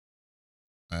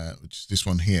which is this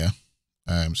one here.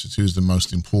 So who is the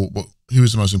most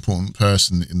important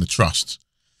person in the trust?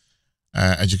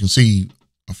 As you can see,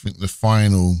 I think the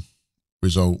final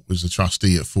result was the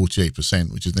trustee at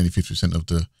 48%, which is nearly 50% of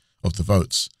the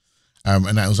votes.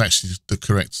 And that was actually the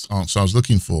correct answer I was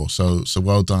looking for. So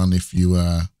well done if you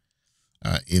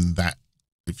in that.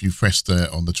 If you pressed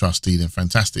on the trustee, then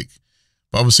fantastic.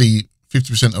 But obviously,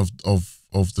 50%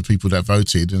 of the people that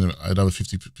voted, and another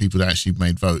 50 people that actually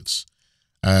made votes,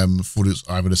 thought it was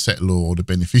either the settlor or the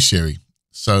beneficiary.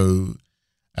 So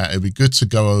it'd be good to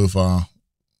go over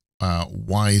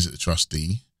why is it the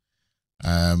trustee.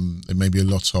 There may be a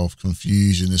lot of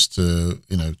confusion as to,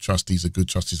 trustees are good,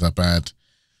 trustees are bad.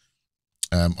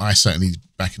 I certainly,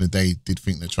 back in the day, did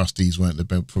think that trustees weren't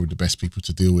probably the best people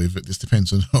to deal with. It just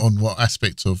depends on what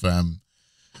aspect of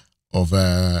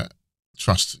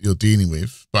trust you're dealing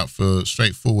with. But for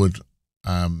straightforward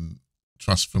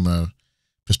trust from a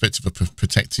perspective of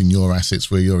protecting your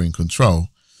assets where you're in control,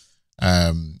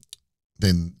 then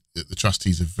the trustee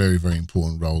is a very, very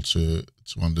important role to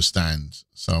understand.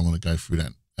 So I'm going to go through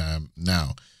that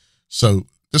now. So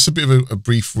just a bit of a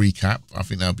brief recap. I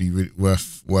think that'll be really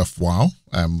worthwhile,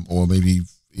 or maybe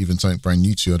even something brand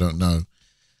new to you. I don't know,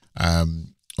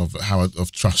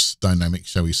 of trust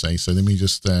dynamics, shall we say? So let me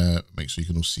just make sure you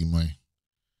can all see my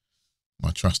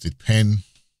trusted pen,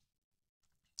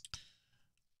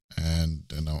 and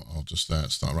then I'll just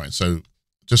start writing. So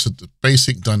just the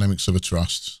basic dynamics of a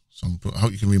trust. So I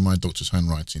hope you can read my doctor's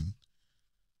handwriting.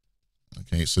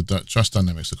 Okay, so trust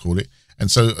dynamics, I call it. And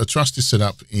so a trust is set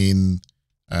up in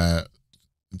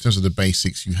terms of the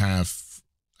basics. You have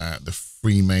the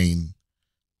three main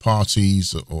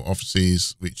parties or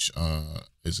offices, which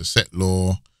is a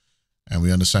settlor, and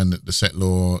we understand that the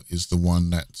settlor is the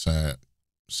one that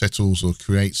settles or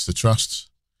creates the trust.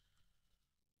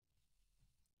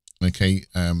 Okay,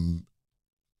 and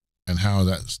how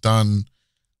that's done,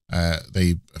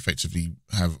 they effectively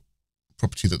have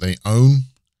property that they own,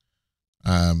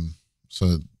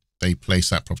 so they place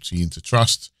that property into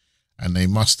trust. And they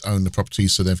must own the property,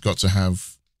 so they've got to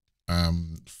have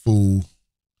full,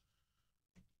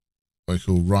 what we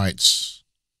call rights,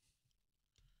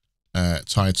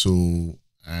 title,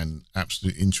 and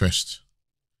absolute interest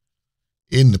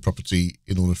in the property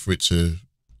in order for it to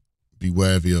be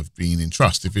worthy of being in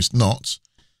trust. If it's not,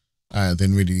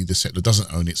 then really the settlor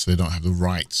doesn't own it, so they don't have the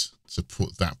right to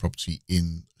put that property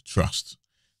in trust.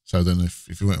 So then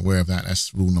if you weren't aware of that,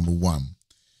 that's rule number one.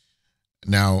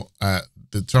 Now,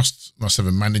 the trust must have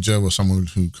a manager or someone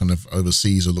who kind of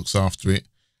oversees or looks after it,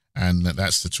 and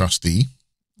that's the trustee.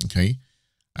 Okay,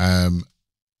 and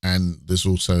there's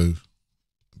also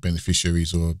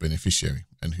beneficiaries or a beneficiary,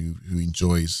 and who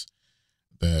enjoys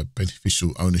the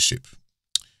beneficial ownership.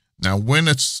 Now, when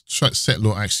a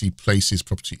settlor actually places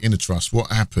property in a trust,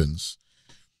 what happens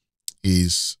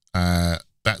is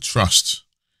that trust,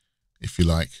 if you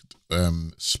like,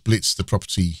 splits the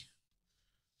property.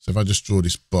 So if I just draw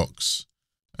this box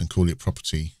and call it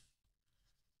property,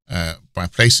 by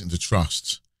placing it into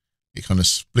trust, it kind of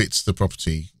splits the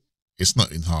property. It's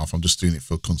not in half. I'm just doing it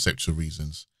for conceptual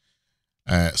reasons.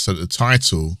 So the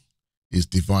title is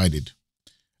divided.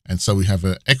 And so we have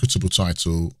an equitable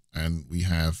title, and we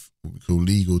have what we call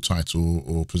legal title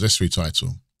or possessory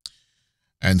title.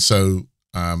 And so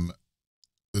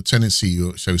the tenancy,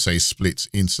 or shall we say, is split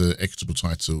into equitable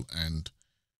title and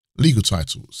legal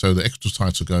title. So the equitable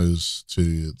title goes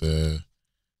to the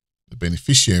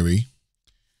beneficiary,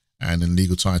 and then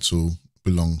legal title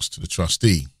belongs to the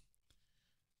trustee.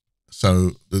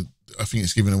 So I think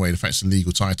it's given away the fact it's a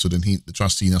legal title, then the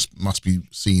trustee must be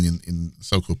seen in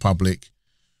so-called public.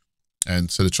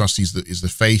 And so the trustee is the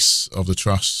face of the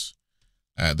trust,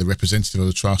 the representative of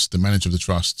the trust, the manager of the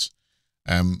trust,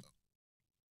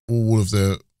 all of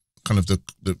the kind of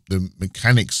the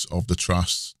mechanics of the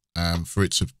trust, for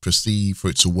it to proceed, for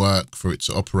it to work, for it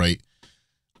to operate,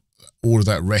 all of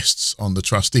that rests on the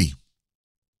trustee.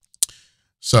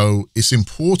 So it's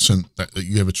important that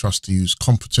you have a trustee who's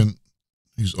competent,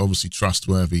 who's obviously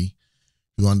trustworthy,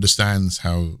 who understands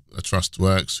how a trust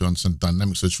works, who understands the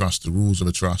dynamics of the trust, the rules of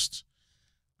a trust.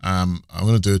 I'm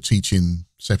going to do a teaching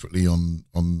separately on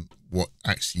what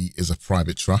actually is a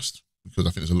private trust, because I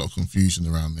think there's a lot of confusion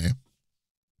around there.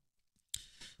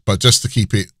 But just to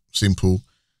keep it simple,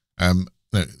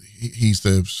 he's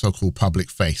the so-called public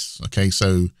face. Okay,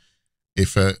 so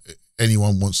if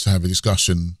anyone wants to have a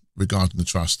discussion regarding the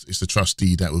trust, it's the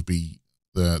trustee that would be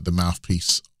the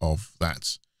mouthpiece of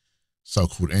that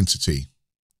so-called entity.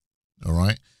 All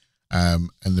right,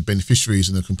 and the beneficiaries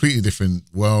in a completely different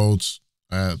world.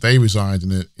 They reside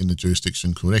in a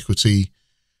jurisdiction called equity,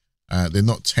 They're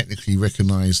not technically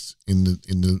recognised in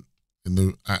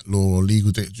the at law or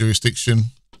legal jurisdiction.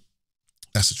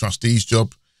 That's the trustee's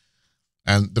job.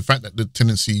 And the fact that the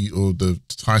tenancy or the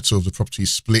title of the property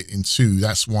is split in two,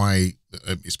 that's why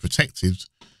it's protected,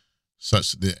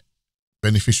 such that the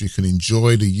beneficiary can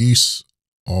enjoy the use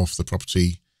of the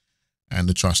property and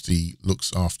the trustee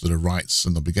looks after the rights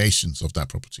and obligations of that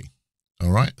property. All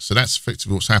right, so that's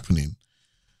effectively what's happening.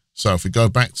 So if we go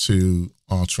back to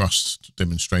our trust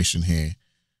demonstration here,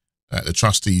 the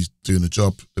trustee's doing the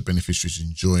job, the beneficiary is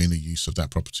enjoying the use of that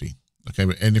property. Okay,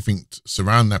 but anything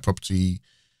surrounding that property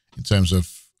in terms of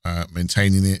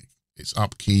maintaining it, its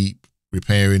upkeep,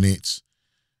 repairing it,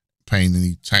 paying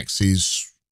any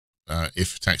taxes,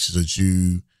 if taxes are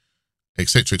due,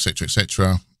 etc., etc.,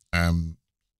 etc.,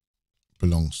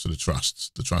 belongs to the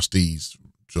trust. The trustee's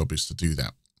job is to do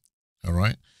that. All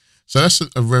right. So that's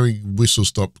a very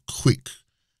whistle-stop, quick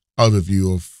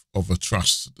overview of a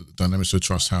trust, the dynamics of a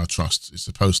trust, how a trust is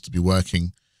supposed to be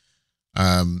working.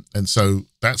 And so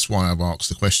that's why I've asked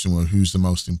the question, well, who's the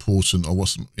most important, or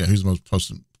who's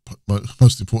the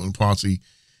most important party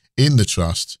in the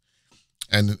trust?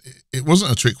 And it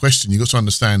wasn't a trick question. You got to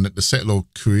understand that the settlor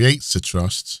creates the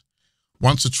trust.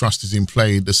 Once the trust is in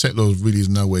play, the settlor really is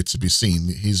nowhere to be seen.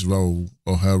 His role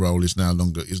or her role is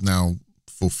now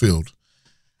fulfilled.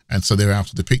 And so they're out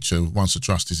of the picture once the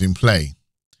trust is in play.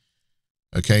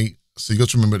 Okay, so you got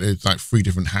to remember there's like 3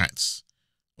 different hats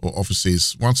or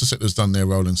offices. Once the settlor's done their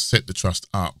role and set the trust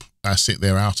up, that's it,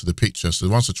 they're out of the picture. So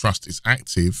once the trust is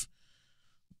active,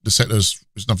 the settlor's,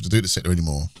 there's nothing to do with the settlor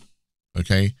anymore.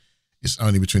 Okay, it's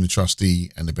only between the trustee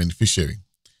and the beneficiary.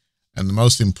 And the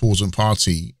most important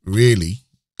party really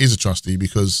is a trustee,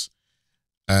 because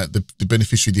the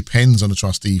beneficiary depends on the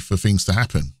trustee for things to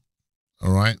happen.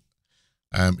 All right.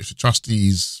 If the trustee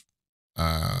is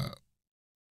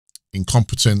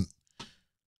incompetent,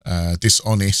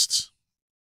 dishonest,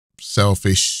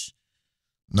 selfish,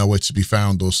 nowhere to be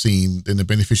found or seen, then the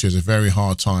beneficiary has a very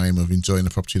hard time of enjoying the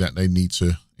property that they need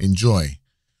to enjoy.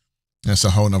 That's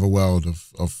a whole other world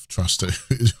of trust that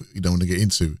you don't want to get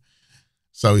into.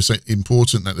 So it's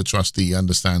important that the trustee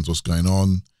understands what's going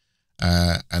on,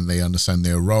 and they understand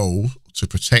their role to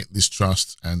protect this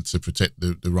trust and to protect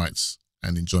the rights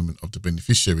and enjoyment of the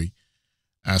beneficiary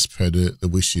as per the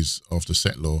wishes of the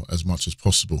settlor as much as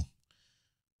possible.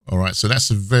 All right, so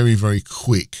that's a very, very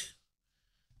quick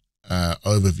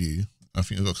overview. I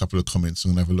think I've got a couple of comments.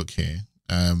 I'm going to have a look here.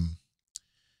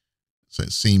 So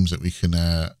it seems that we can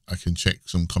I can check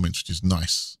some comments, which is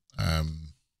nice.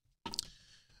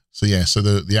 So yeah, so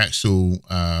the actual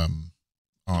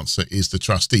answer is the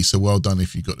trustee. So well done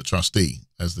if you got the trustee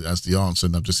as the answer,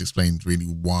 and I've just explained really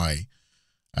why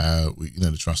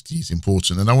the trustee is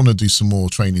important. And I want to do some more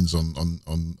trainings on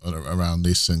around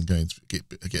this and get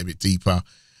a bit deeper.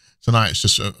 Tonight it's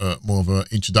just more of an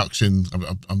introduction.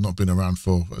 I've not been around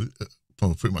for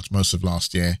pretty much most of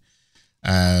last year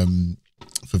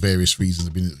for various reasons.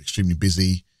 I've been extremely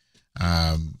busy.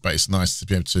 But it's nice to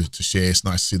be able to share. It's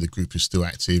nice to see the group is still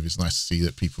active. It's nice to see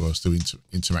that people are still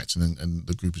interacting and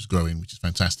the group is growing, which is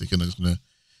fantastic. And I'm just going to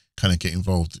kind of get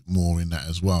involved more in that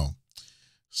as well.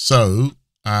 So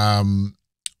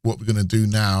what we're going to do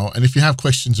now, and if you have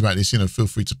questions about this, feel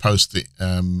free to post it,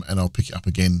 and I'll pick it up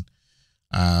again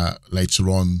later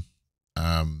on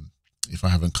if I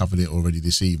haven't covered it already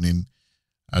this evening,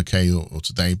 okay, or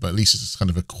today. But at least it's just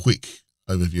kind of a quick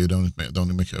overview. Don't want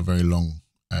to make it a very long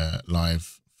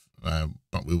live,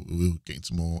 but we'll get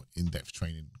into more in-depth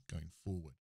training going forward.